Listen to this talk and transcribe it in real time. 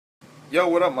Yo,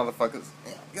 what up, motherfuckers?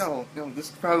 Yo,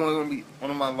 this is probably going to be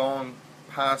one of my long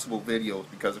possible videos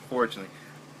because, unfortunately,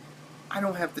 I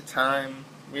don't have the time,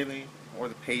 really, or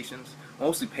the patience,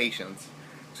 mostly patience,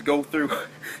 to go through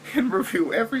and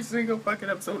review every single fucking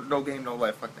episode of No Game, No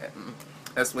Life. Fuck that.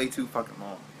 That's way too fucking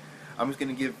long. I'm just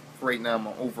going to give, for right now,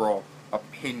 my overall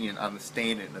opinion on the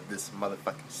standing of this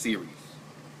motherfucking series.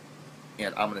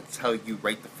 And I'm going to tell you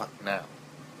right the fuck now.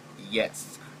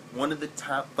 Yes, one of the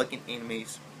top fucking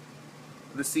animes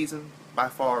this season, by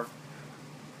far.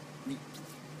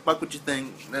 Fuck what you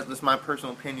think. That's my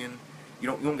personal opinion. You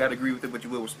don't gotta agree with it, but you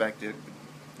will respect it.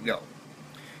 Yo,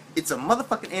 it's a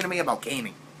motherfucking anime about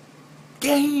gaming.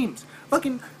 Games,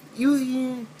 fucking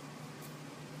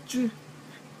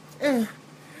eh,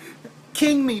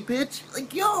 king me, bitch.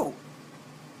 Like yo,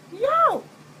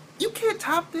 you can't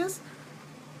top this.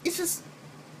 It's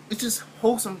just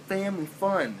wholesome family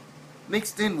fun,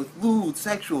 mixed in with lewd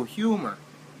sexual humor.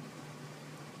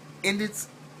 And it's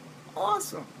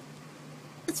awesome.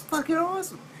 It's fucking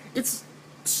awesome. It's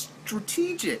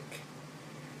strategic.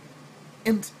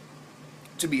 And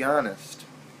to be honest,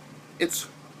 it's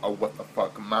a what the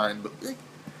fuck mind.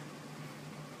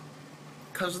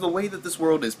 Because of the way that this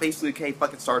world is, basically, okay,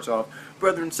 fucking starts off,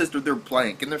 brother and sister, they're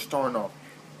blank, and they're starting off.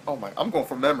 Oh my, I'm going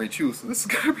from memory too, so this is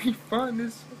gonna be fun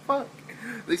as fuck.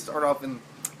 They start off in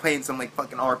playing some like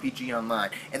fucking RPG online,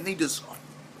 and these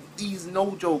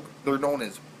no joke, they're known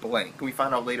as blank. We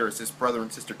find out later it's this brother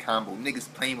and sister combo.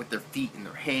 Niggas playing with their feet and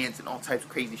their hands and all types of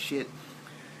crazy shit.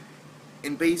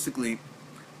 And basically,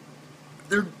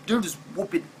 they're just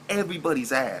whooping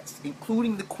everybody's ass,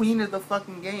 including the queen of the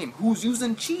fucking game, who's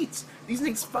using cheats. These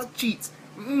niggas fuck cheats.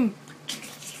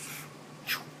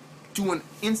 Doing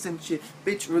instant shit.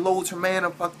 Bitch reloads her mana,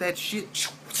 fuck that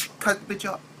shit. Cut the bitch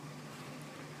up.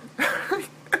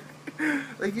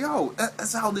 Like, yo,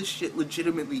 that's how this shit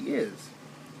legitimately is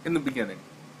in the beginning.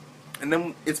 And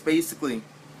then it's basically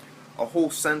a whole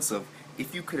sense of,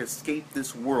 if you could escape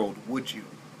this world, would you?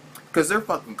 Because they're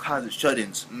fucking closet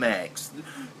shut-ins max.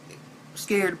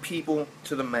 Scared people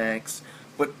to the max,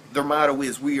 but their motto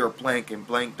is, we are blank and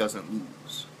blank doesn't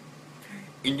lose.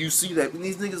 And you see that, and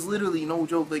these niggas literally, no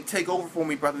joke, like, take over for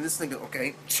me, brother. And this nigga,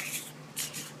 okay.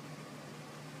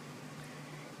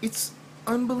 It's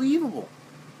unbelievable.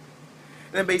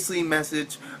 And then basically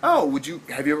message, oh,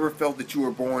 have you ever felt that you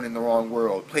were born in the wrong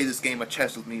world? Play this game of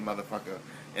chess with me, motherfucker.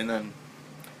 And then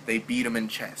they beat him in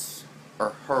chess.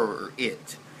 Or her, or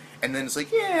it. And then it's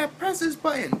like, yeah, press this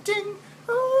button. Ding!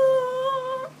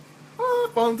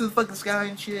 Falling through the fucking sky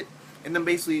and shit. And then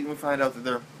basically we find out that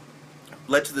they're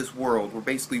led to this world where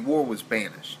basically war was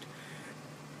banished.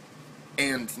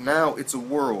 And now it's a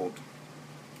world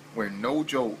where, no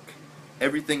joke,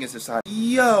 everything is decided.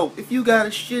 Yo, if you got a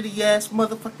shitty ass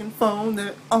motherfucking phone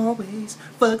that always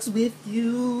fucks with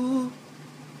you,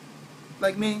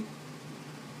 like me,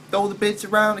 throw the bitch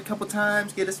around a couple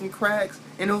times, get it some cracks,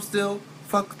 and it'll still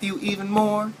fuck with you even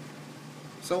more.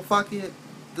 So fuck it.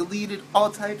 Deleted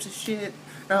all types of shit.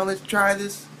 Now let's try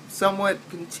this somewhat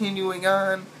continuing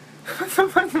on. What the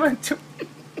fuck am I doing?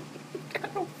 I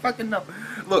don't fucking know.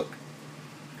 Look.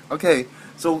 Okay,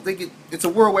 so it's a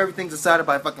world where everything's decided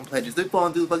by fucking pledges. They're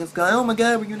falling through the fucking sky. Oh my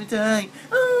god, we're gonna die.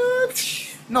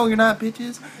 No, you're not,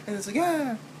 bitches. And it's like,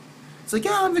 yeah. It's like,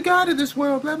 yeah, I'm the god of this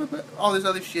world, blah, blah, blah. All this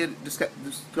other shit,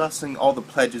 discussing all the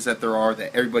pledges that there are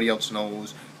that everybody else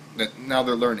knows, that now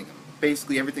they're learning them.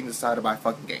 Basically, everything's decided by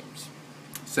fucking games.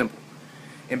 Simple.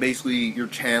 And basically, your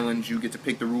challenge, you get to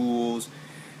pick the rules,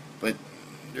 but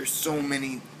there's so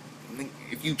many.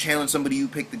 If you challenge somebody, you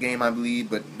pick the game, I believe,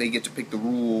 but they get to pick the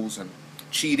rules, and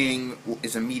cheating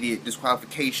is immediate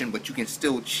disqualification, but you can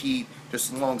still cheat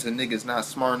just as long as the nigga's not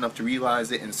smart enough to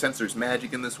realize it. And since there's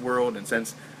magic in this world, and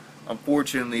since,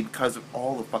 unfortunately, because of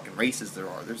all the fucking races there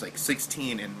are, there's like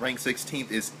 16, and rank 16th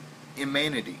is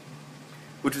Immanity,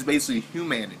 which is basically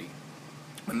humanity,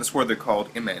 and that's where they're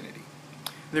called Immanity.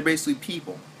 And they're basically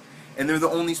people, and they're the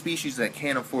only species that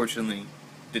can, unfortunately,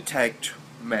 detect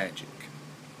magic.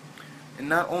 And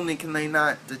not only can they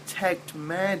not detect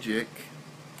magic,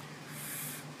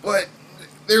 but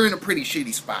they're in a pretty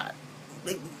shitty spot.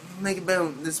 They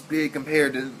about this big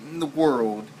compared to the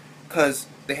world, because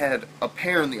they had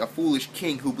apparently a foolish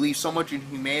king who believed so much in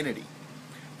humanity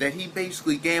that he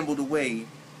basically gambled away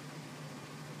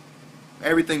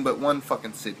everything but one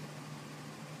fucking city.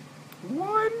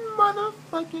 One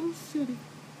motherfucking city.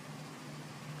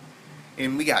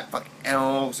 And we got fucking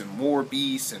elves and war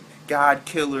beasts and god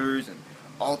killers and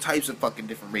all types of fucking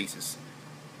different races.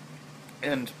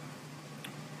 And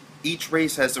each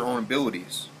race has their own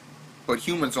abilities, but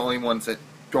humans are the only ones that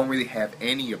don't really have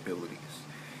any abilities.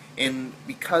 And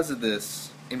because of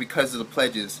this, and because of the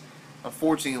pledges,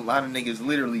 unfortunately, a lot of niggas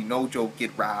literally, no joke,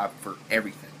 get robbed for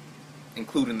everything,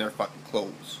 including their fucking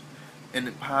clothes,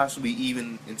 and possibly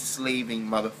even enslaving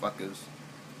motherfuckers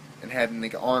and having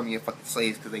like an army of fucking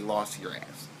slaves because they lost to your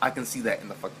ass. I can see that in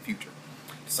the fucking future.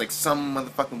 It's like some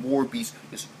motherfucking war beast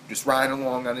just riding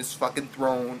along on his fucking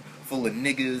throne full of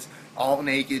niggas, all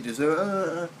naked, just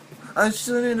I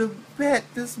shouldn't have bet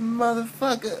this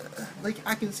motherfucker. Like,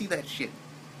 I can see that shit.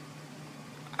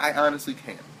 I honestly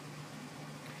can.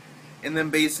 And then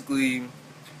basically,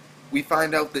 we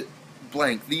find out that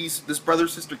blank, this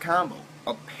brother-sister combo,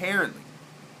 apparently,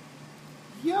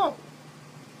 yo,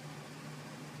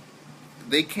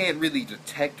 they can't really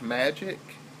detect magic,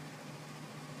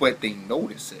 but they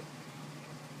notice it.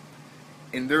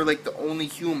 And they're like the only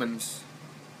humans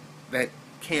that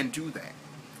can do that.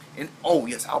 And oh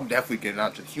yes, I'm definitely getting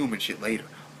onto human shit later.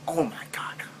 Oh my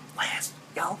god,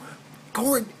 yo,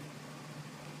 Gordon.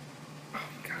 Oh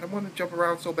god, I want to jump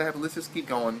around so bad, but let's just keep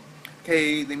going.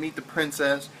 Okay, they meet the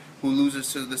princess who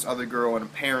loses to this other girl, and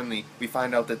apparently we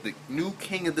find out that the new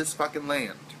king of this fucking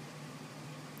land,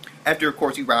 after of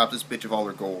course he robs this bitch of all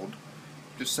her gold.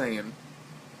 Just saying.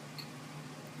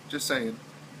 Just saying.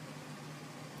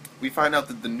 We find out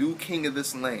that the new king of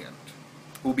this land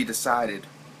will be decided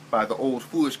by the old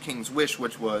foolish king's wish,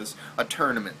 which was a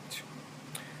tournament.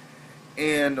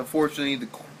 And unfortunately,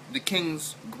 the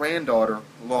king's granddaughter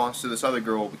lost to this other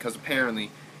girl because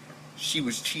apparently she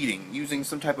was cheating, using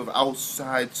some type of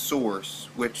outside source,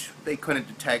 which they couldn't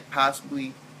detect,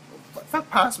 possibly. Fuck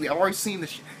possibly, I've already seen this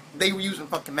shit. They were using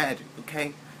fucking magic,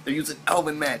 okay? They're using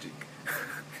elven magic.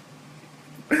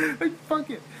 Like, fuck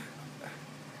it.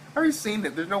 I already seen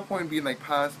it. There's no point in being like,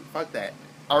 positive. Fuck that.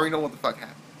 I already know what the fuck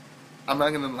happened. I'm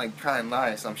not gonna like try and lie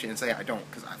or some shit and say I don't,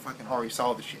 because I fucking already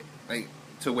saw the shit, like,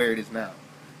 to where it is now.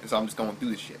 And so I'm just going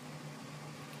through this shit.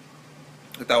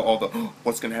 Without all the,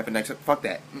 what's gonna happen next episode? Fuck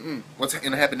that. What's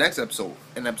gonna happen next episode?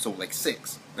 In episode like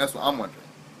 6. That's what I'm wondering.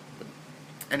 But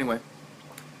anyway.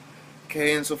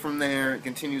 Okay, and so from there, it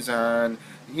continues on.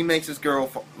 He makes this girl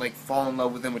fall in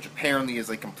love with him, which apparently is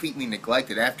like completely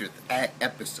neglected after that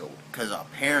episode, because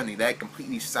apparently that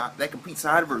complete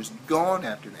side of her is gone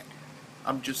after that.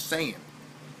 I'm just saying.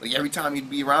 Like, every time he'd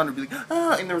be around her, be like,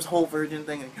 and there was whole virgin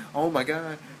thing, like, oh my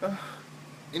god,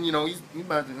 and you know he's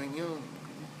about to like,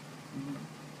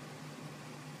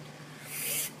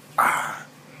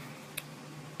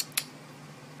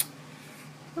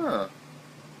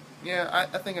 yeah,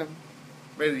 I think I'm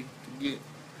ready to get.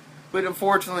 But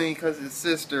unfortunately, because his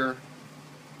sister,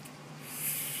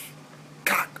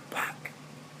 cockback,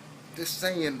 just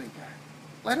saying, like,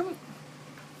 let him,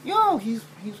 he's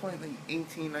like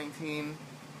 18, 19,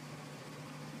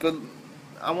 good,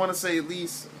 I want to say at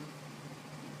least,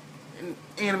 in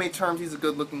anime terms, he's a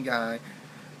good looking guy.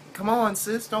 Come on,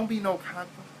 sis, don't be no cockback.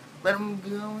 Let him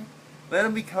go, let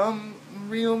him become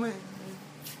real man.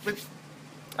 But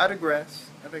I digress.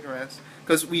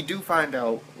 Because we do find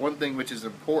out one thing which is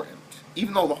important.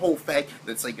 Even though the whole fact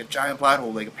that's like a giant plot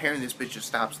hole, like apparently this bitch just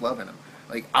stops loving him.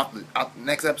 Like out the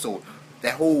next episode,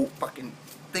 that whole fucking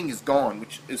thing is gone,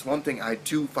 which is one thing I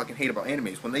do fucking hate about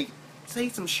animes. When they say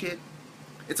some shit,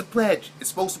 it's a pledge. It's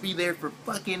supposed to be there for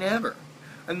fucking ever.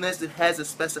 Unless it has a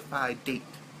specified date.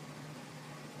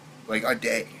 Like a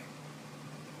day.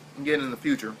 Again in the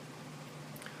future.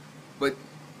 But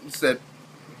he said,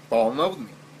 fall in love with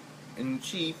me. And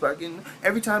she fucking,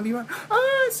 every time he run,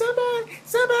 somebody,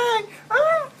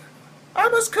 I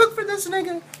must cook for this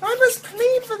nigga, I must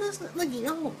clean for this nigga, like,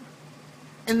 yo.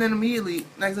 And then immediately,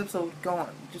 next episode,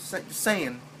 gone. Just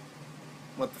saying,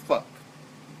 what the fuck.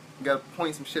 You gotta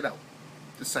point some shit out.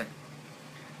 Just saying.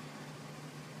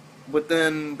 But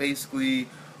then, basically,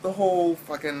 the whole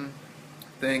fucking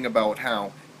thing about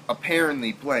how,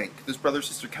 apparently, blank, this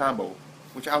brother-sister combo,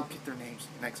 which I'll get their names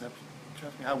next episode.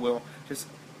 Trust me, I will.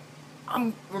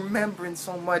 I'm remembering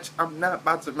so much, I'm not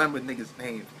about to remember niggas'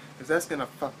 names, because that's gonna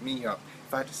fuck me up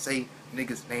if I just say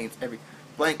niggas' names every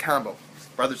blank combo,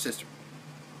 brother sister.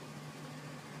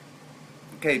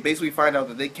 Okay, basically find out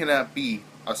that they cannot be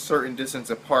a certain distance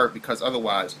apart because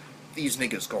otherwise these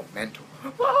niggas go mental.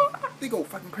 They go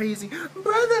fucking crazy,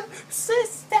 brother,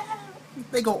 sister.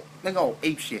 They go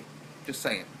ape shit. Just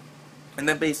saying. And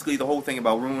then basically the whole thing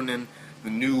about ruining the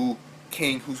new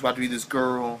king who's about to be this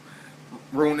girl.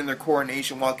 Ruining their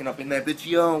coronation, walking up in that bitch,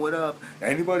 yo, what up?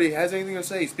 Anybody has anything to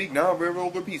say? Speak now, forever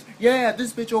over peace. Yeah,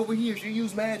 this bitch over here, she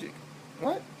used magic.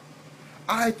 What?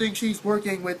 I think she's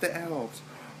working with the elves.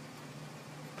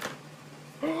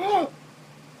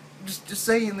 just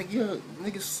saying, like, yeah,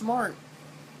 nigga's smart.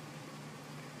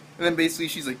 And then basically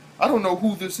she's like, I don't know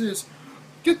who this is.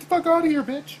 Get the fuck out of here,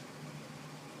 bitch.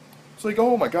 It's like,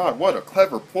 oh my god, what a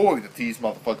clever ploy that these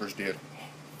motherfuckers did.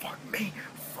 Fuck me.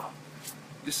 Fuck.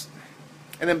 Just,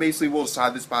 and then basically we'll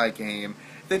decide this by a game.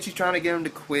 Then she's trying to get him to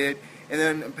quit, and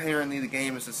then apparently the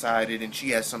game is decided, and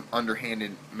she has some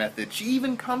underhanded method. She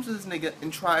even comes to this nigga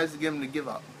and tries to get him to give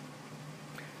up,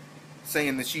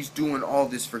 saying that she's doing all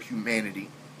this for humanity.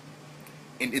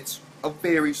 And it's a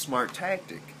very smart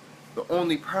tactic. The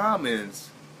only problem is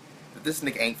that this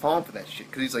nigga ain't falling for that shit,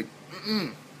 because he's like,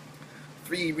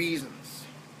 3 reasons.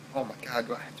 Oh my god,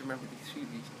 do I have to remember these 3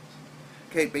 reasons?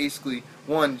 Okay, basically,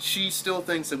 1, she still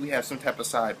thinks that we have some type of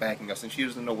side backing us, and she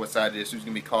doesn't know what side it is, so she's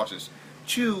going to be cautious.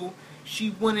 2,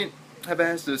 she wouldn't have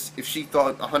asked us if she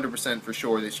thought 100% for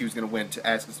sure that she was going to win to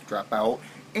ask us to drop out.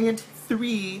 And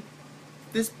 3,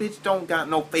 this bitch don't got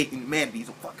no faith in humanity,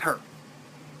 so fuck her.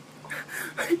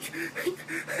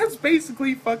 That's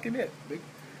basically fucking it.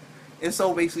 And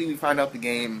so basically we find out the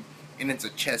game, and it's a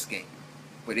chess game.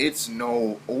 But it's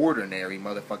no ordinary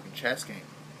motherfucking chess game.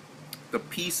 The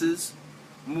pieces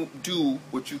do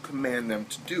what you command them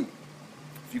to do.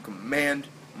 If you command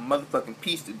a motherfucking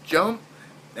piece to jump,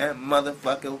 that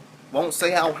motherfucker won't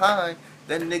say how high.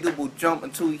 That nigga will jump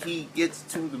until he gets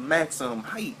to the maximum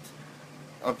height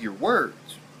of your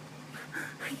words.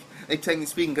 Like, technically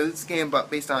speaking, because it's a game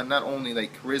based on not only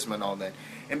like charisma and all that,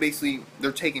 and basically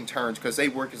they're taking turns because they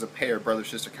work as a pair,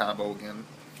 brother-sister combo again.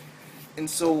 And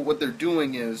so what they're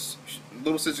doing is,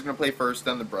 little sister's gonna play first,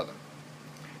 then the brother.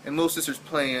 And little sister's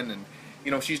playing, and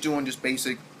you know she's doing just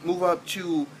basic move up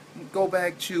 2, go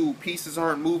back 2, pieces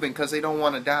aren't moving because they don't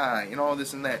want to die, and all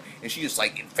this and that. And she just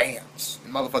like advance,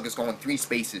 and motherfuckers going 3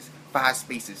 spaces, 5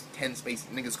 spaces, 10 spaces,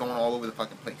 niggas going all over the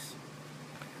fucking place.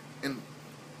 And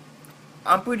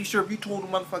I'm pretty sure if you told a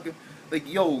motherfucker,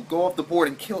 like, yo, go off the board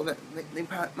and kill that, they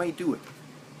might do it.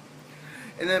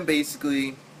 And then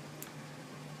basically,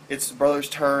 it's the brother's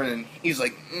turn, and he's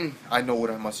like, I know what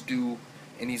I must do.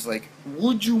 And he's like,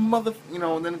 would you you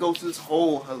know, and then it goes to this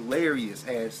whole hilarious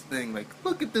ass thing. Like,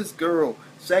 look at this girl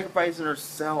sacrificing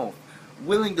herself,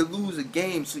 willing to lose a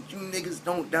game so you niggas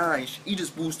don't die. He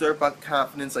just boosts her fucking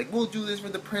confidence, like, we'll do this for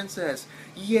the princess.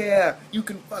 Yeah, you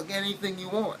can fuck anything you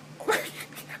want.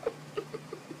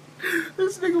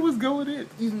 This nigga was going in.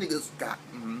 These niggas got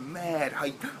mad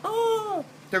hype. Oh,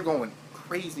 they're going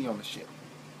crazy on the shit.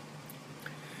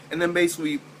 And then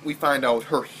basically we find out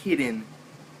her hidden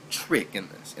trick in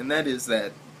this, and that is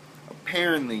that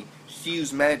apparently she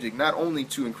used magic not only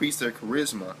to increase their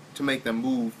charisma, to make them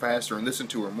move faster and listen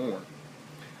to her more,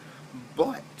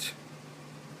 but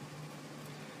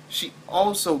she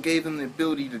also gave them the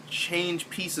ability to change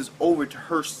pieces over to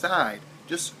her side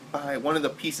just by one of the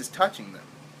pieces touching them.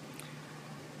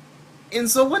 And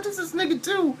so what does this nigga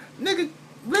do? Nigga,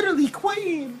 literally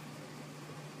queen.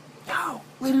 Yo,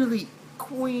 literally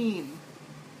queen.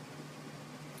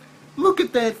 Look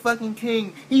at that fucking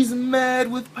king. He's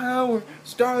mad with power.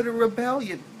 Started a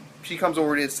rebellion. She comes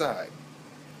over to his side.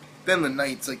 Then the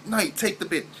knight's like, knight, take the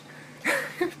bitch.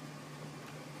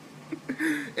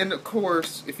 And of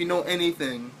course, if you know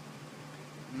anything,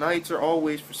 knights are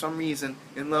always, for some reason,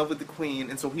 in love with the queen,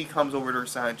 and so he comes over to her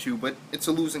side too, but it's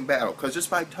a losing battle, because just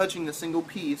by touching a single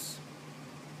piece,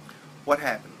 what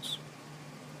happens?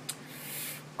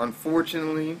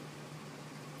 Unfortunately,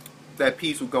 that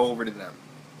piece will go over to them.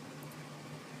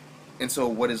 And so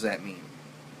what does that mean?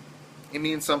 It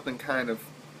means something kind of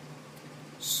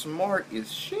smart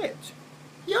as shit.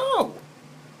 Yo!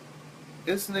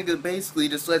 This nigga basically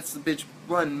just lets the bitch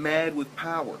run mad with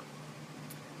power.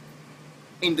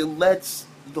 And it lets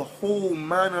the whole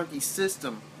monarchy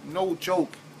system, no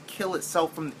joke, kill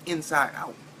itself from the inside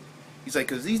out. He's like,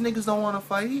 cause these niggas don't want to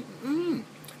fight?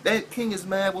 That king is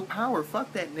mad with power.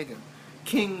 Fuck that nigga.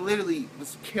 King literally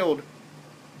was killed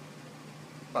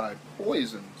by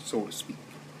poison, so to speak.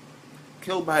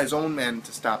 Killed by his own men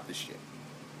to stop this shit.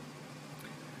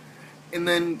 And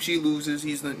then she loses,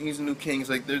 he's the new king. It's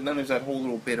like, then there's that whole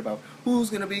little bit about who's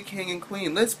gonna be king and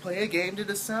queen. Let's play a game to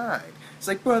decide. It's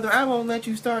like, brother, I won't let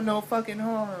you start no fucking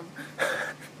harm.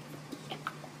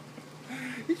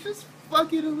 It's just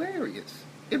fucking hilarious.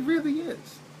 It really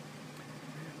is.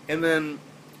 And then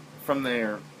from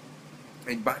there,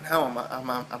 and by now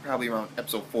I'm probably around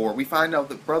episode 4, we find out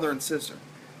that brother and sister,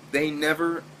 they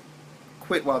never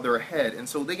quit while they're ahead, and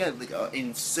so they got like an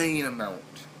insane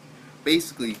amount.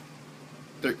 Basically,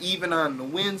 they're even on the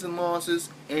wins and losses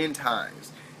and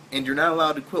ties. And you're not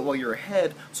allowed to quit while you're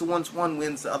ahead, so once one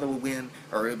wins, the other will win,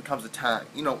 or it becomes a tie.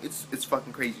 You know, it's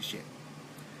fucking crazy shit.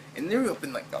 And they're up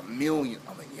in like 1 million.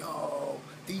 I'm like, yo,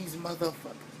 these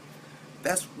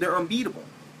motherfuckers. They're unbeatable.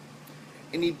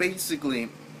 And he basically,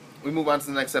 we move on to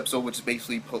the next episode, which is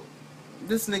basically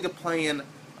this nigga playing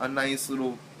a nice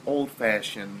little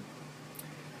old-fashioned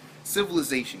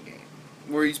civilization game,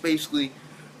 where he's basically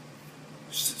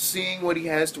seeing what he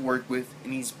has to work with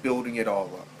and he's building it all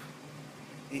up.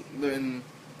 And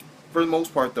for the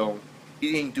most part, though,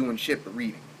 he ain't doing shit but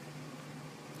reading.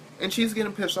 And she's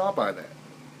getting pissed off by that.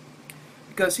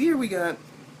 Because here we got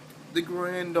the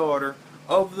granddaughter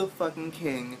of the fucking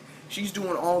king. She's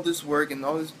doing all this work, and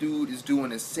all this dude is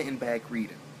doing is sitting back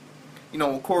reading. You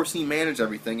know, of course, he managed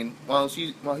everything, and while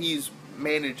he's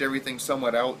managed everything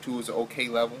somewhat out to his okay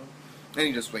level, then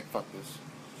he just like, fuck this.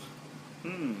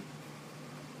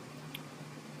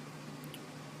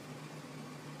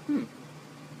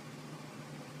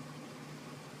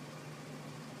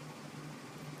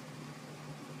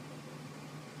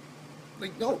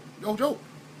 Like, no joke.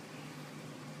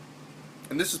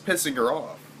 And this is pissing her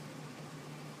off.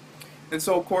 And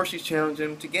so, of course, she's challenging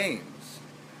him to games,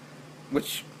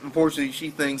 which, unfortunately, she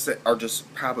thinks that are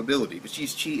just probability. But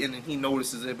she's cheating, and he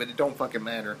notices it, but it don't fucking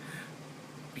matter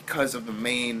because of the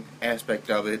main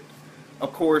aspect of it.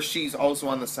 Of course, she's also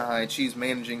on the side. She's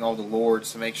managing all the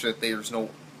lords to make sure that there's no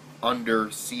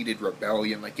under-seated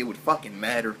rebellion. Like, it would fucking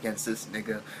matter against this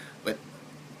nigga. But,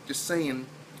 just saying,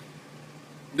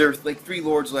 there's like 3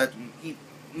 lords left, and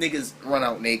niggas run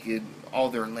out naked, all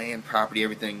their land, property,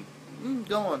 everything,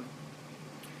 gone.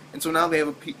 And so now they have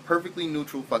a perfectly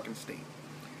neutral fucking state.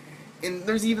 And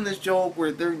there's even this joke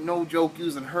where they're no joke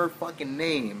using her fucking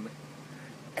name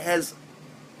as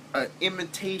an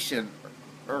imitation,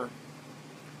 or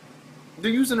they're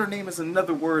using her name as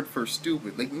another word for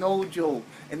stupid, like no joke.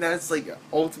 And that's like an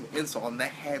ultimate insult, and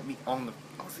that had me on the,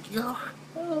 I was like, yo,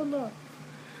 I don't know.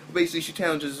 Basically, she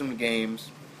challenges him to games.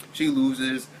 She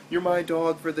loses. You're my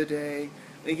dog for the day.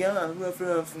 Yeah,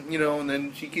 you know, and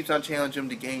then she keeps on challenging him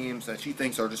to games that she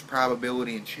thinks are just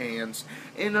probability and chance.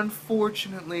 And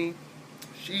unfortunately,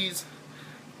 she's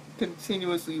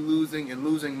continuously losing and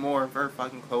losing more of her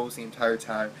fucking clothes the entire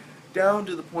time. Down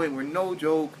to the point where, no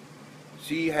joke,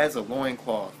 she has a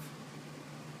loincloth.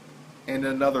 And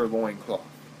another loincloth.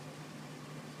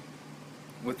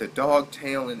 With a dog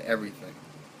tail and everything.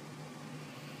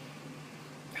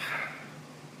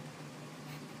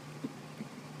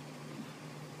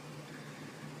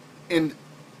 And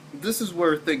this is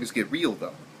where things get real,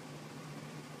 though,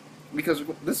 because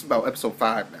this is about episode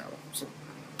 5 now, so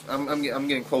I'm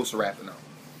getting close to wrapping up.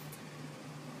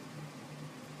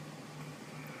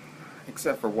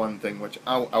 Except for one thing, which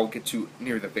I'll get to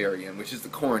near the very end, which is the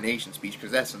coronation speech,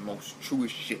 because that's the most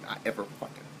truest shit I ever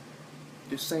fucking.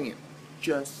 Just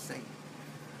saying.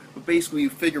 But basically, you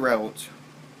figure out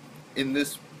in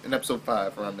episode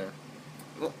 5 around there.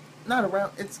 Well, not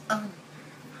around. It's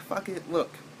fuck it.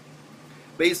 Look.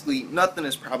 Basically, nothing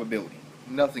is probability.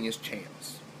 Nothing is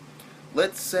chance.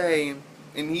 Let's say,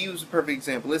 and he used a perfect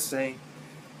example, let's say,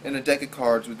 in a deck of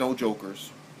cards with no jokers,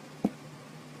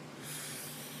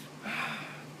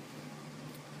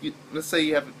 let's say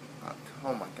you have,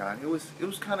 oh my god, it was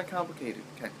kind of complicated,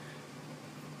 okay.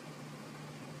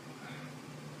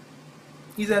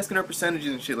 He's asking her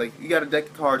percentages and shit, like, you got a deck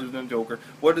of cards with no joker,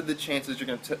 what are the chances you're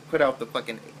going to put out the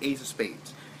fucking ace of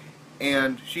spades?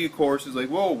 And she, of course, is like,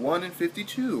 whoa, 1 in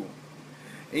 52.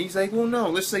 And he's like, well,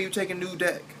 no, let's say you take a new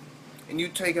deck. And you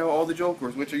take out all the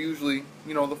jokers, which are usually,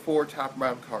 you know, the 4 top and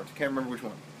bottom cards. I can't remember which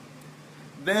one.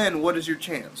 Then, what is your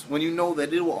chance? When you know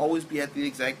that it will always be at the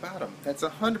exact bottom. That's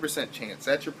 100% chance.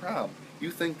 That's your problem. You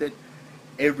think that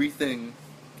everything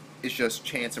is just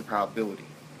chance and probability.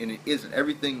 And it isn't.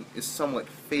 Everything is somewhat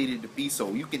fated to be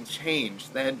so. You can change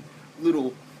that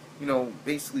little, you know,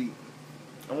 basically,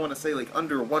 I want to say like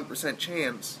under a 1%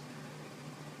 chance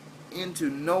into,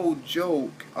 no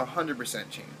joke, 100%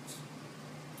 chance.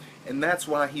 And that's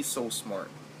why he's so smart.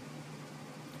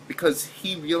 Because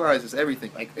he realizes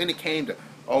everything. Like, and it came to,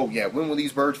 oh yeah, when will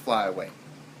these birds fly away?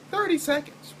 30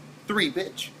 seconds. 3,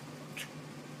 bitch.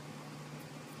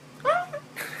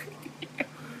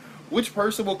 Which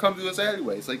person will come to us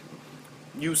anyways? Like,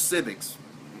 use civics.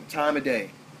 Time of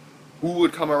day. Who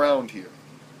would come around here?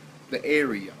 The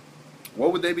area.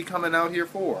 What would they be coming out here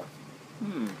for?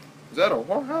 Is that a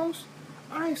whorehouse?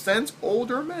 I sense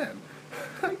older men.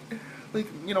 Like,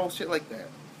 you know, shit like that.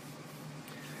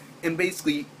 And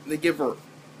basically, they give her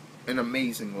an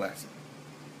amazing lesson.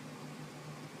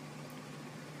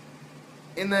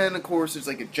 And then, of course, there's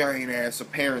like a giant ass,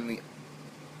 apparently,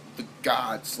 the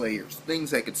god slayers,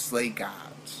 things that could slay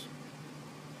gods,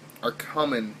 are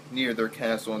coming near their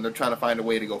castle, and they're trying to find a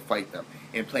way to go fight them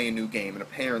and play a new game. And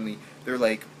apparently, they're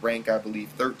like rank, I believe,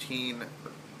 13,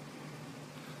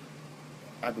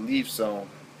 I believe so,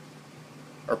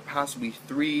 or possibly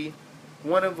 3.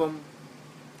 One of them,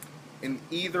 in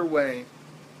either way,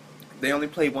 they only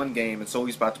play one game, and so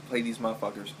he's about to play these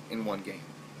motherfuckers in one game.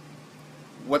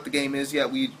 What the game is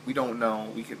yet, we don't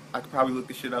know. I could probably look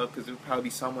the shit up because it would probably be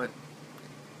somewhat.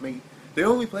 Maybe they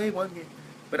only play one game,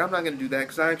 but I'm not gonna do that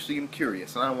because I actually am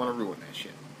curious and I don't want to ruin that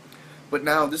shit. But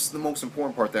now this is the most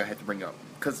important part that I had to bring up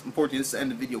because unfortunately this is the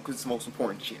end of the video because it's the most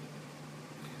important shit,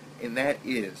 and that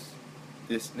is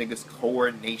this nigga's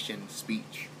coronation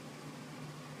speech.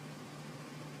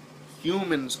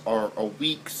 Humans are a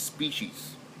weak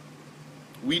species.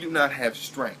 We do not have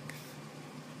strength.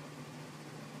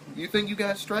 You think you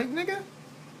got strength, nigga?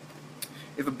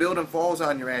 If a building falls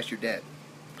on your ass, you're dead.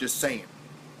 Just saying.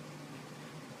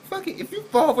 Fuck it, if you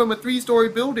fall from a 3-story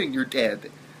building, you're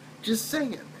dead. Just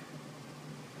saying.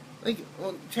 Like,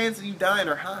 well, chances of you dying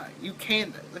are high. You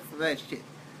can't live from that shit.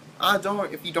 Odds are,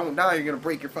 if you don't die, you're gonna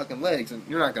break your fucking legs and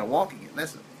you're not gonna walk again.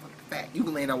 That's a fucking fact. You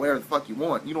can land on wherever the fuck you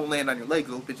want. You don't land on your legs,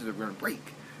 those bitches are gonna break.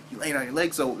 You land on your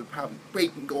legs, so it'll probably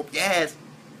break and go up your ass.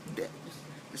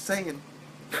 Just saying.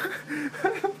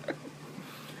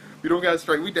 We don't got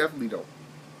strength. We definitely don't.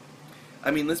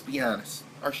 I mean, let's be honest.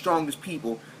 Our strongest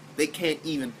people, they can't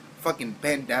even fucking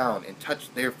bend down and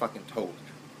touch their fucking toes.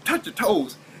 Touch your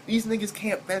toes. These niggas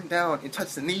can't bend down and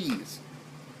touch the knees.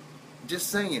 Just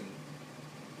saying.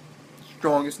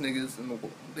 Strongest niggas in the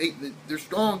world. They're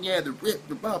strong, yeah, they're ripped,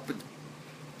 they're buff,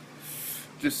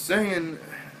 just saying.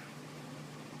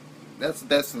 That's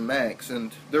the max,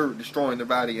 and they're destroying their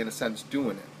body in a sense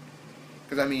doing it.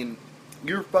 Because I mean,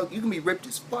 you can be ripped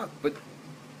as fuck, but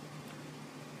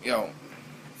yo,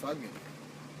 fuck it.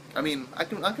 I mean, I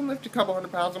can lift a couple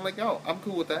hundred pounds. I'm like, yo, I'm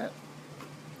cool with that.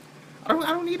 I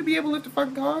don't need to be able to lift a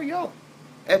fucking car, yo.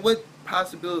 At what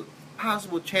possible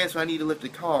chance do I need to lift a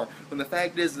car? When the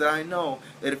fact is that I know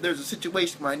that if there's a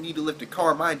situation where I need to lift a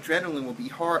car, my adrenaline will be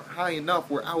high enough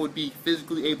where I would be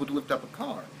physically able to lift up a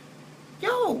car.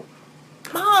 Yo,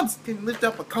 moms can lift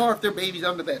up a car if their baby's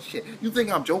under that shit. You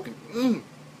think I'm joking?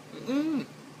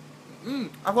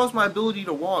 I lost my ability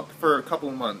to walk for a couple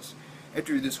of months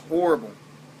after this horrible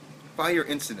fire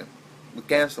incident with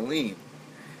gasoline,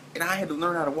 and I had to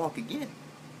learn how to walk again.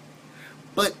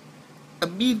 But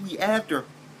immediately after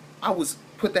I was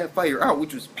put that fire out,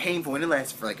 which was painful, and it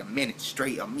lasted for like a minute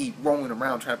straight of me rolling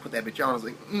around trying to put that bitch on. I was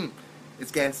like,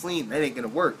 it's gasoline, that ain't gonna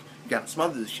work. You gotta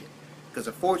smother this shit. Because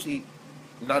unfortunately,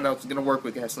 nothing else is gonna work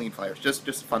with gasoline fires. Just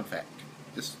a fun fact.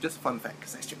 Just a fun fact,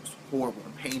 because that shit was horrible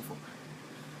and painful.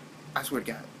 I swear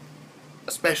to God.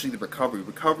 Especially the recovery.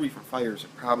 Recovery from fires are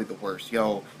probably the worst.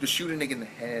 Yo, just shoot a nigga in the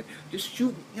head. Just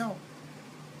shoot, yo.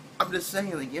 I'm just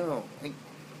saying, like, yo, like,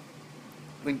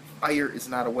 fire is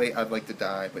not a way I'd like to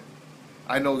die, but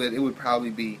I know that it would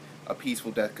probably be a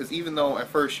peaceful death. Because even though at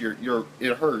first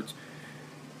it hurts,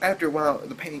 after a while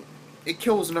the pain, it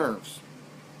kills nerves.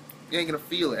 You ain't gonna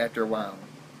feel it after a while.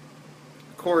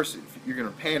 Of course, if you're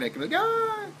gonna panic and be like,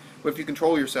 ah, but if you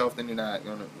control yourself, then you're not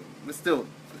gonna. But still,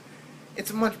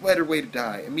 it's a much better way to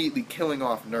die. Immediately killing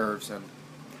off nerves and,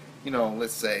 you know,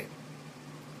 let's say,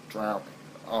 drowning.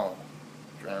 Oh,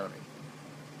 drowning.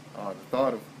 Oh, the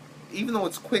thought of, even though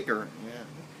it's quicker, yeah,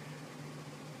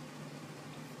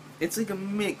 it's like a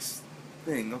mixed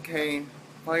thing, okay?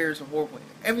 Fire's a horrible.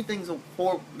 Everything's a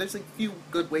horrible. There's like few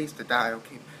good ways to die,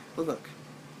 okay? But look,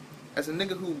 as a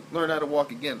nigga who learned how to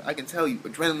walk again, I can tell you,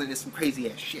 adrenaline is some crazy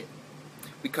ass shit.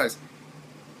 Because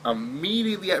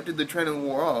immediately after the adrenaline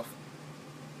wore off,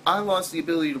 I lost the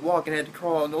ability to walk and had to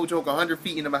crawl, no joke, 100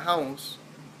 feet into my house,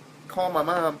 call my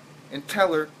mom, and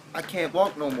tell her I can't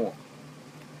walk no more.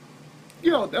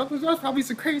 Yo, that was probably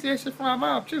some crazy ass shit for my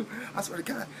mom, too. I swear to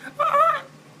God.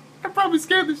 I probably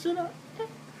scared the shit out.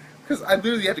 Because I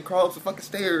literally had to crawl up the fucking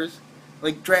stairs,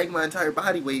 like drag my entire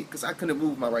body weight, because I couldn't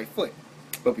move my right foot.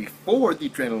 But before the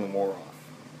adrenaline wore off,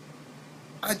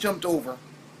 I jumped over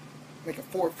like a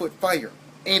 4-foot fire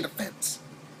and a fence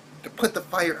to put the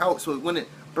fire out so it wouldn't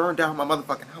burn down my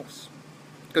motherfucking house.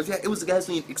 Because, yeah, it was a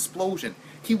gasoline explosion.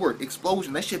 Keyword,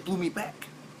 explosion. That shit blew me back.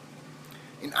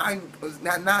 And I was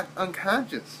not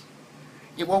unconscious.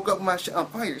 It woke up with my shit on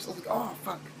fire. So I was like, oh,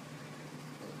 fuck.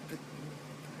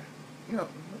 You know,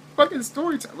 fucking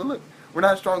story time. But look, we're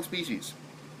not a strong species.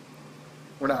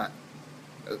 We're not.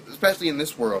 Especially in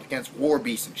this world, against war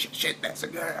beasts and shit. That's a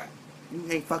good. You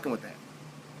ain't fucking with that.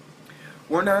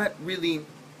 We're not really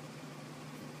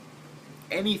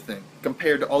anything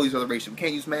compared to all these other races. We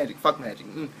can't use magic. Fuck magic.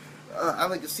 I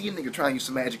like to see a nigga try and use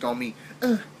some magic on me.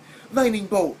 Lightning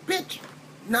bolt, bitch.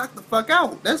 Knock the fuck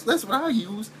out. That's what I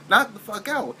use. Knock the fuck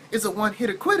out. It's a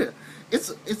one-hitter quitter. It's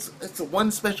a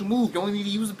one special move. You only need to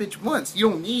use a bitch once. You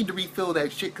don't need to refill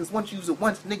that shit, because once you use it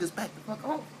once, niggas back the fuck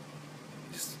off.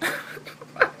 Just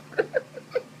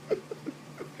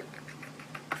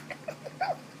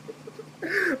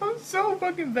I'm so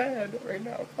fucking bad right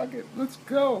now. Fuck it. Let's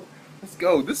go. Let's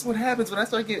go. This is what happens when I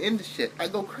start getting into shit. I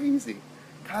go crazy.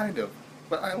 Kind of.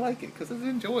 But I like it because it's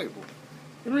enjoyable.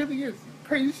 It really is.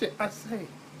 Crazy shit, I say.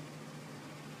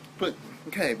 But,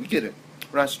 okay, we get it.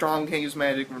 We're not strong, can't use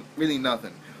magic, we're really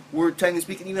nothing. We're technically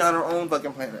speaking even on our own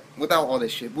fucking planet. Without all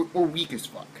this shit, we're weak as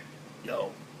fuck.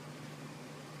 Yo.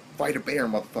 Fight a bear,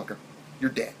 motherfucker. You're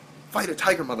dead. Fight a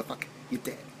tiger, motherfucker. You're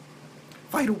dead.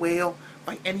 Fight a whale.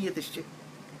 Fight any of this shit.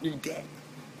 You're dead.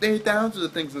 There are thousands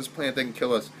of things on this planet that can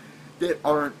kill us that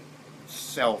aren't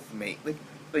self-made.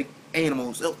 Like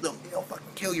animals, they'll fucking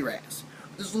kill your ass.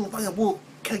 This little fucking wolf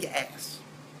kill your ass.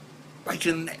 Bite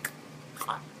you in the neck.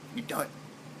 You're done.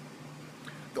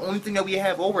 The only thing that we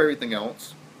have over everything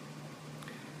else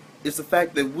is the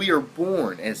fact that we are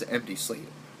born as an empty slate.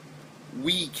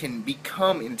 We can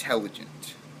become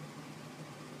intelligent.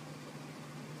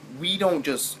 We don't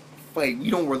just fight. We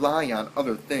don't rely on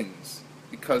other things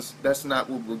because that's not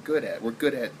what we're good at. We're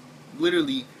good at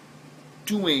literally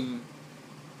doing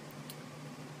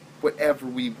whatever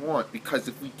we want, because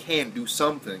if we can't do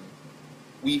something,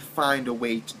 we find a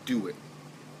way to do it.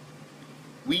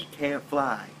 We can't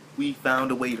fly. We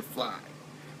found a way to fly.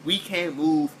 We can't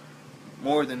move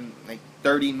more than like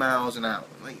 30 miles an hour.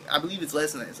 Like, I believe it's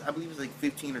less than that. I believe it's like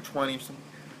 15 or 20 or something.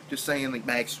 Just saying, like,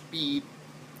 max speed.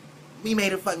 We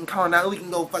made a fucking car. Now we can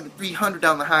go fucking 300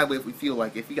 down the highway if we feel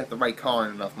like it, if you got the right car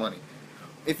and enough money.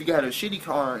 If you got a shitty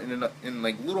car and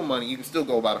like little money, you can still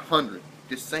go about 100.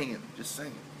 Just saying. Just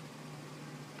saying.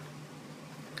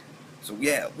 So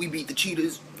yeah, we beat the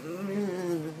cheetahs.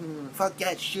 Fuck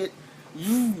that shit.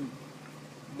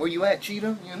 Where you at,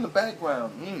 cheetah? You in the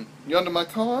background. You under my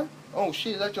car? Oh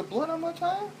shit, is that your blood on my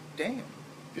tire? Damn.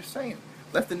 Just saying.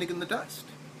 Left the nigga in the dust.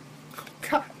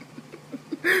 God.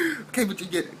 Okay, but you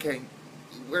get it, okay?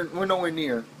 We're nowhere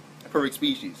near a perfect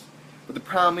species. But the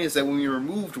problem is that when we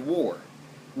removed war,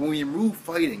 when we remove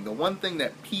fighting, the one thing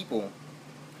that people,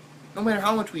 no matter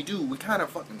how much we do, we kind of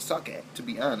fucking suck at, to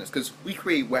be honest. Because we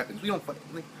create weapons. We don't fight.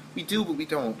 Like, we do, but we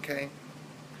don't, okay?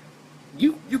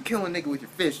 You kill a nigga with your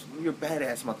fist, you're a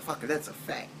badass motherfucker. That's a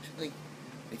fact. Like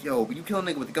yo, but you kill a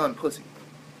nigga with a gun, pussy.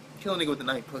 Kill a nigga with a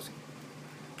knife, pussy.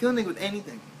 Kill a nigga with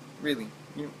anything, really.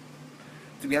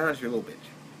 To be honest, you're a little bitch.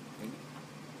 Like,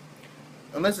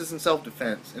 unless it's in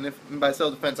self-defense, and by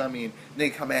self-defense I mean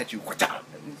nigga come at you,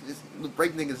 just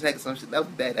break nigga's neck or some shit. That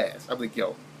would be badass. I'd be like,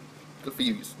 yo, good for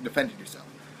you. You defended yourself.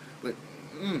 But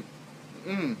a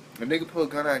nigga pull a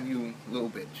gun on you, little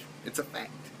bitch. It's a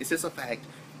fact. It's just a fact.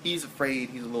 He's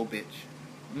afraid. He's a little bitch.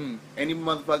 Any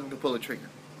motherfucker can pull a trigger.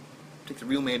 It takes a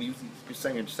real man to use these. Just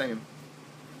saying. Just saying.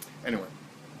 Anyway.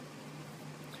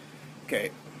 Okay.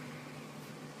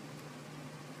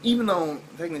 Even though,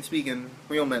 technically speaking,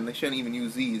 real men, they shouldn't even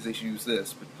use these. They should use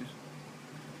this. But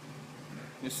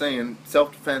just saying,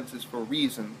 self-defense is for a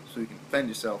reason, so you can defend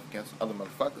yourself against other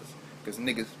motherfuckers. Because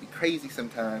niggas be crazy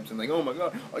sometimes, and like, oh my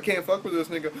god, I can't fuck with this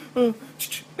nigga.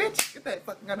 Bitch, get that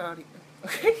fucking gun out of here.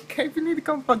 Okay, we need to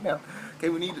come fuck now. Okay,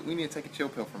 we need to take a chill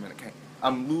pill for a minute, okay?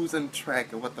 I'm losing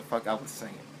track of what the fuck I was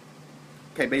saying.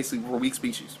 Okay, basically, we're a weak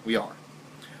species. We are.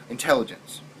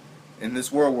 Intelligence. In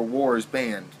this world where war is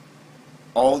banned,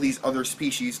 all these other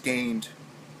species gained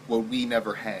what we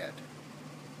never had.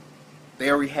 They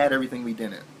already had everything we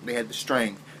didn't. They had the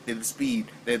strength, they had the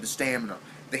speed, they had the stamina,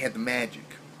 they had the magic.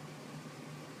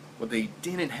 What they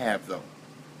didn't have, though,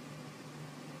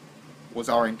 was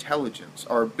our intelligence,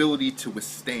 our ability to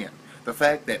withstand. The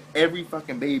fact that every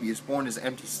fucking baby is born as an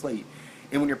empty slate.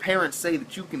 And when your parents say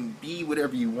that you can be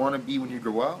whatever you want to be when you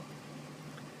grow up,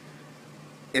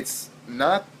 it's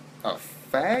not a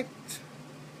fact,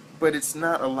 but it's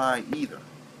not a lie either.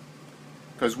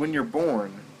 Because when you're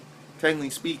born, technically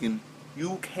speaking,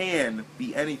 you can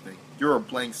be anything. You're a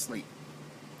blank slate.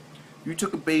 You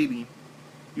took a baby,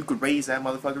 you could raise that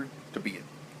motherfucker to be it.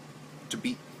 To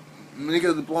be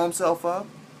nigga to blow himself up.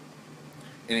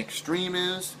 An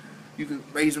extremist. You can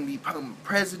raise him to become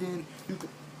president.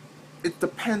 It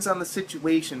depends on the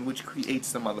situation which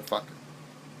creates the motherfucker.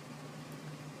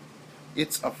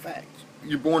 It's a fact.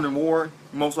 You're born in war,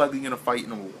 you're most likely gonna fight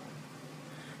in a war.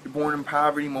 You're born in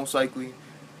poverty, most likely,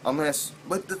 unless.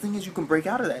 But the thing is, you can break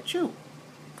out of that too.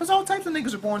 Because all types of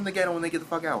niggas are born in the ghetto when they get the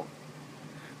fuck out.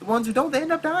 The ones who don't, they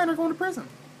end up dying or going to prison.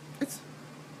 It's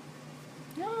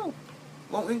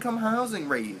low income housing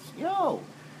raised,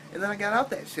 And then I got out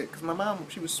that shit because my mom,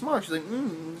 she was smart. She's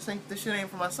like, this shit ain't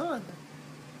for my son.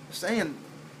 Saying.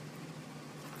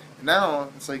 Now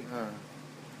it's like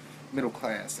middle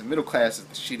class, and middle class is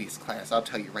the shittiest class. I'll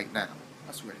tell you right now.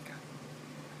 I swear to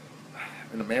God.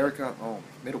 In America,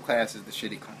 middle class is the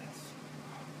shitty class.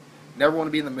 Never want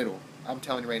to be in the middle. I'm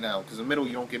telling you right now, because in the middle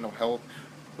you don't get no help,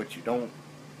 but you don't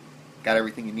got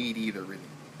everything you need either, really.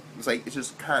 It's like, it's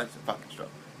just constant fucking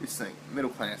struggle. This thing,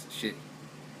 middle class is shitty.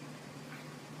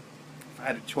 If I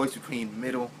had a choice between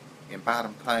middle and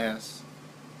bottom class,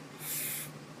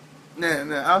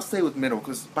 nah, I'll stay with middle,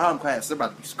 because bottom class, they're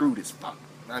about to be screwed as fuck.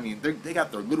 I mean, they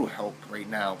got their little help right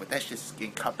now, but that's just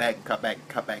getting cut back and cut back and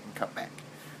cut back and cut back.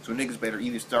 So niggas better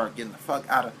either start getting the fuck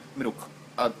out of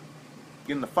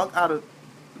getting the fuck out of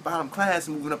the bottom class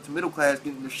and moving up to middle class,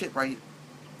 getting their shit right,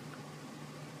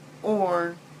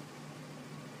 or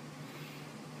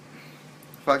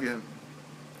fucking,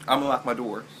 I'm gonna lock my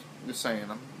doors. Just saying,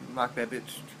 I'm gonna lock that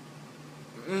bitch.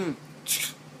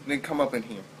 Then come up in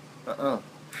here.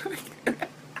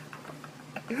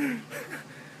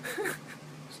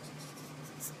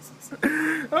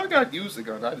 I got music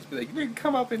on. I just be like, nigga,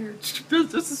 come up in here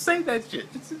just to say that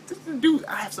shit. Just do.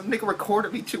 I have some nigga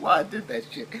recorded me too while I did that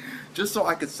shit, just so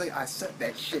I could say I said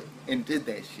that shit and did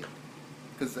that shit.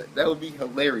 Cause that would be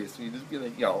hilarious. You just be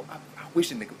like, yo, I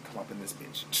wish a nigga would come up in this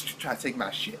bitch, try to take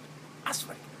my shit. I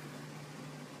swear.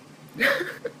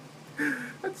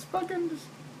 That's fucking.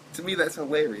 To me, that's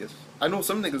hilarious. I know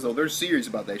some niggas though, they're serious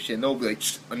about that shit. And they'll be like,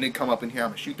 a nigga come up in here, I'm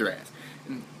gonna shoot their ass.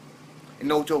 And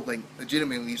no joke, like,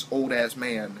 legitimately, this old-ass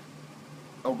man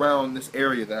around this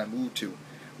area that I moved to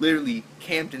literally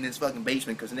camped in his fucking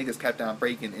basement because niggas kept on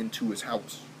breaking into his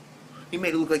house. He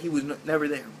made it look like he was never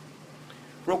there.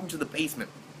 Broke into the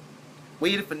basement.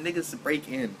 Waited for niggas to break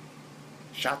in.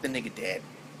 Shot the nigga dead.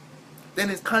 Then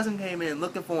his cousin came in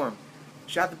looking for him.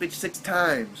 Shot the bitch 6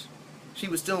 times. She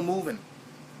was still moving.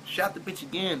 Shot the bitch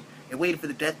again and waited for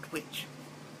the death twitch.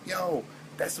 Yo,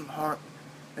 that's some hard...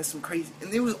 That's some crazy.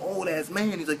 And there was an old ass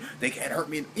man. He's like, they can't hurt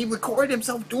me. He recorded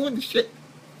himself doing the shit.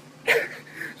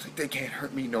 It's like, they can't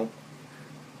hurt me. No.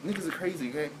 Niggas are crazy,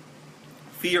 okay?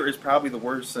 Fear is probably the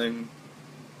worst thing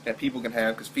that people can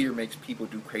have, because fear makes people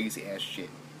do crazy ass shit.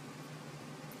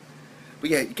 But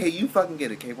yeah, okay, you fucking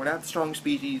get it, okay? We're not the strong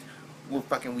species. We're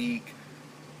fucking weak.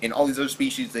 And all these other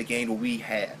species, they gained what we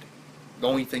had. The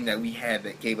only thing that we had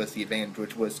that gave us the advantage,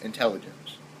 which was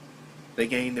intelligence. They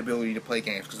gained the ability to play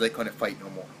games because they couldn't fight no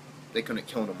more. They couldn't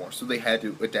kill no more. So they had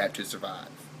to adapt to survive.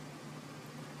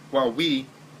 While we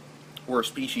were a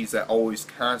species that always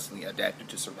constantly adapted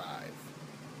to survive.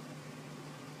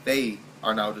 They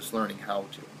are now just learning how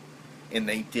to. And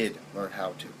they did learn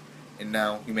how to. And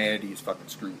now humanity is fucking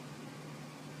screwed.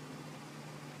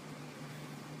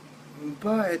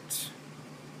 But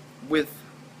with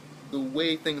the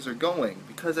way things are going,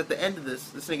 because at the end of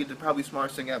this nigga did probably the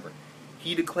smartest thing ever.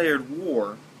 He declared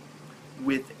war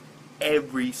with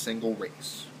every single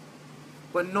race.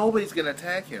 But nobody's gonna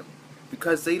attack him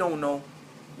because they don't know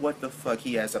what the fuck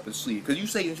he has up his sleeve. Because you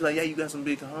say, you're like, yeah, you got some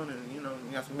big cojones, you know,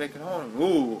 you got some big cojones.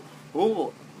 Ooh.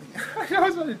 I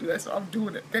was about to do that, so I'm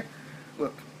doing it. Okay?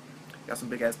 Look, got some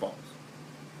big ass balls.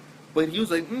 But he was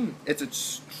like, it's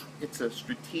a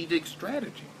strategic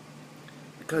strategy.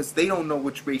 Because they don't know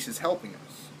which race is helping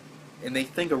us. And they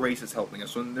think a race is helping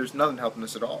us, when there's nothing helping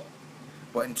us at all.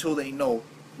 But until they know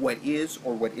what is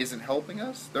or what isn't helping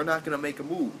us, they're not going to make a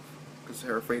move. Because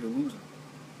they're afraid of losing.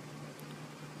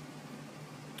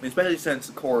 Especially since,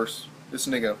 of course, this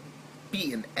nigga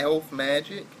beating elf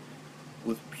magic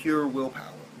with pure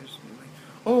willpower. Just like,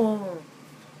 oh,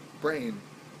 brain.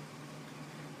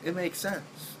 It makes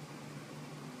sense.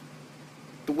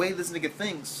 The way this nigga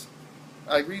thinks,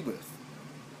 I agree with.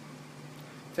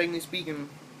 Technically speaking,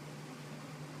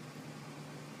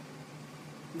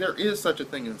 there is such a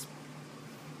thing as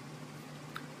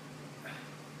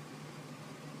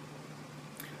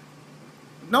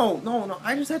No,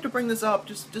 I just have to bring this up,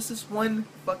 just this one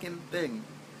fucking thing.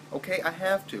 Okay, I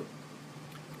have to.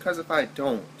 Because if I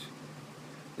don't,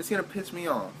 it's gonna piss me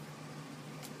off.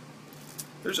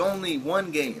 There's only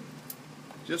one game,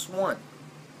 just one,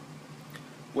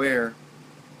 where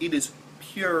it is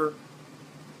pure,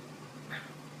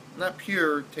 not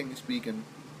pure, technically speaking,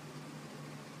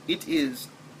 it is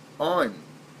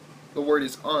the word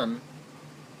is unfadeable.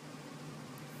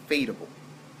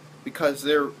 Because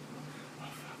they're,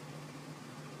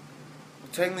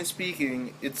 technically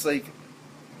speaking, it's like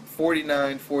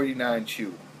 49-49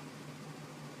 chew.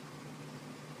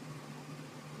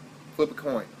 Flip a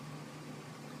coin.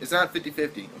 It's not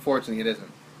 50-50. Unfortunately, it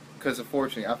isn't. Because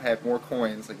unfortunately, I've had more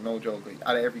coins, like no joke. Like,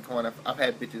 out of every coin, I've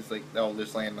had bitches like, oh,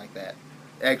 just land like that.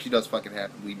 It actually does fucking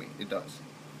happen. Believe me, it does.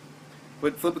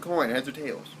 But flip a coin, heads or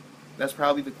tails. That's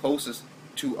probably the closest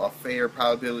to a fair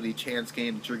probability chance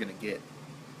game that you're gonna get.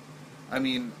 I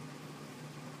mean,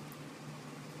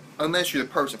 unless you're the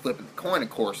person flipping the coin, of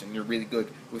course, and you're really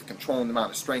good with controlling the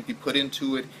amount of strength you put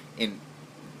into it, and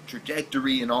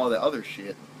trajectory and all the other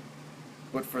shit.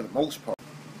 But for the most part,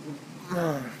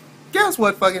 guess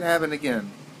what fucking happened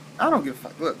again? I don't give a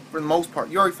fuck. Look, for the most part,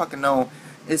 you already fucking know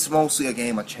it's mostly a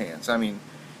game of chance. I mean,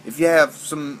 if you have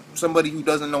somebody who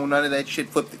doesn't know none of that shit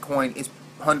flip the coin, it's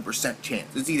 100%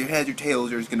 chance. It's either heads or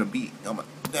tails or it's gonna be. I'm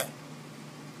like, that.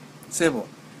 Simple.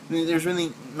 I mean, there's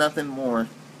really nothing more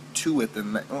to it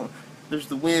than that. Oh, there's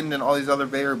the wind and all these other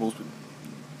variables, but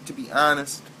to be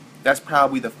honest, that's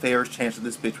probably the fairest chance that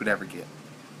this bitch would ever get.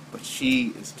 But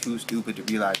she is too stupid to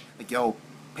realize, like, yo,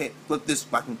 flip this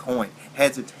fucking coin,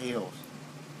 heads or tails.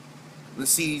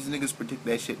 Let's see these niggas predict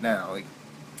that shit now. Like,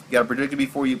 you gotta predict it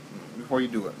before you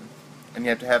do it, and you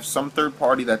have to have some third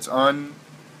party that's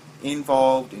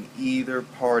uninvolved in either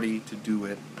party to do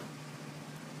it.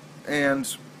 And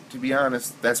to be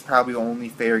honest, that's probably the only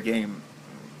fair game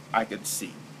I could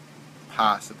see,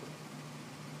 possibly.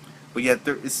 But yet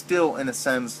there is still, in a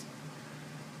sense,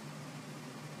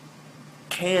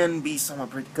 can be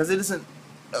somewhat because it isn't.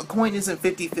 A coin isn't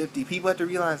 50-50. People have to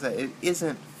realize that it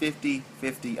isn't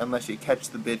 50-50 unless you catch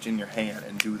the bitch in your hand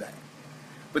and do that.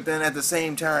 But then at the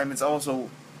same time, it's also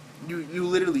you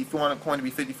literally, if you want a coin to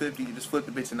be 50-50, you just flip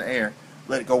the bitch in the air,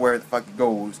 let it go where the fuck it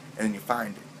goes, and then you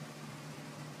find it.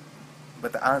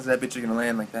 But the odds that bitch are gonna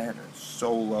land like that are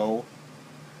so low.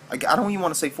 Like, I don't even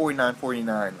want to say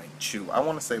 49.49 like chew. I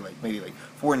want to say like maybe like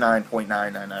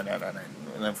 49.99999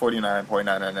 and then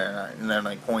 49.9999 and then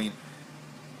like point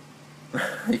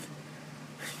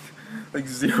like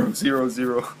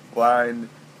 000 blind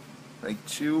like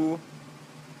chew.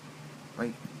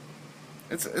 Like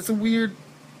it's a weird.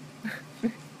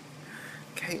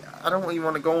 Okay, I don't really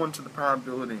want to go into the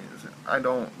probabilities. I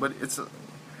don't, but it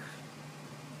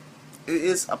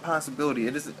is a possibility.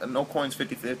 It is no coin's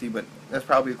 50-50, but that's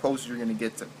probably the closest you're gonna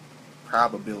get to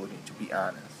probability, to be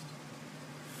honest.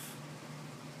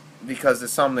 Because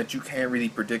it's something that you can't really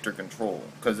predict or control.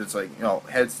 Because it's like, you know,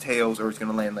 heads, tails, or it's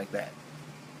gonna land like that.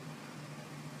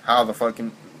 How the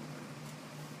fucking...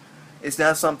 It's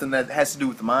not something that has to do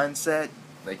with the mindset.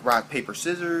 Like rock, paper,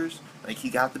 scissors. Like,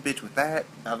 he got the bitch with that.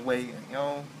 Out of the way, you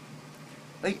know.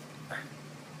 Like,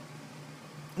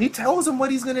 he tells him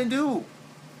what he's gonna do.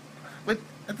 But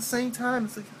at the same time,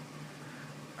 it's like...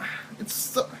 It's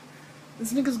so...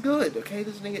 This nigga's good, okay?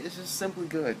 This nigga is just simply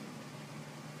good.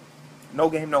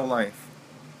 No game, no life.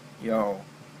 Yo.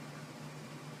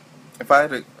 If I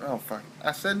had to... Oh, fuck.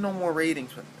 I said no more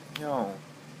ratings, but... Yo.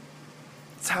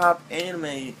 Top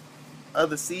anime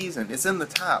of the season. It's in the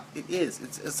top. It is.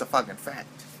 It's a fucking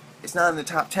fact. It's not in the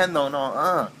top 10, though,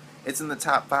 no. It's in the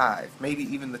top 5. Maybe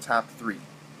even the top 3.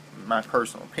 In my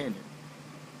personal opinion.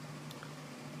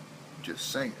 Just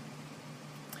saying.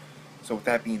 So with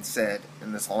that being said,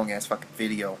 in this long-ass fucking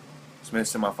video, it's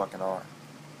Mr. Motherfucking R.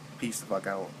 Peace the fuck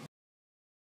out.